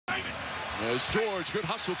As George, good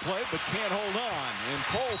hustle play, but can't hold on. And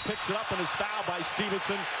Cole picks it up and is fouled by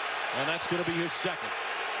Stephenson, and that's going to be his second.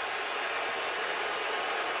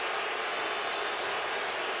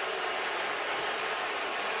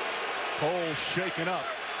 Cole shaken up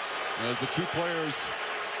as the two players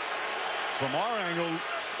from our angle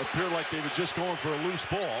appear like they were just going for a loose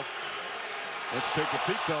ball. Let's take a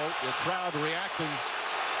peek, though. The crowd reacting.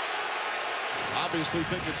 Obviously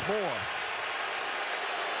think it's more.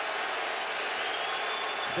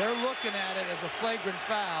 They're looking at it as a flagrant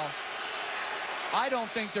foul. I don't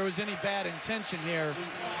think there was any bad intention here,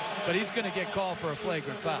 but he's going to get called for a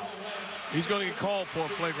flagrant foul. He's going to get called for a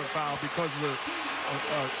flagrant foul because of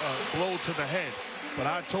the blow to the head. But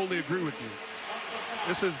I totally agree with you.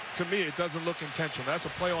 This is, to me, it doesn't look intentional. That's a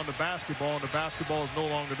play on the basketball, and the basketball is no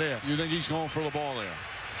longer there. You think he's going for the ball there?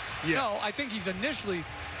 Yeah. No, I think he's initially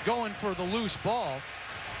going for the loose ball.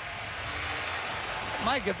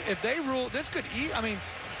 Mike, if they rule, this could eat. I mean,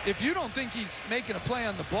 if you don't think he's making a play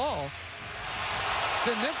on the ball,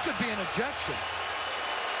 then this could be an ejection.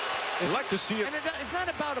 I'd like to see it. And it's not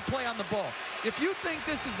about a play on the ball. If you think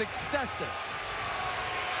this is excessive,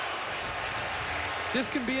 this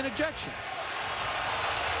can be an ejection.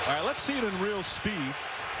 All right, let's see it in real speed,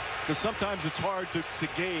 because sometimes it's hard to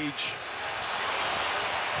gauge.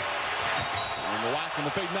 And the whack in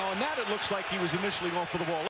the face. Now, in that, it looks like he was initially going for the ball.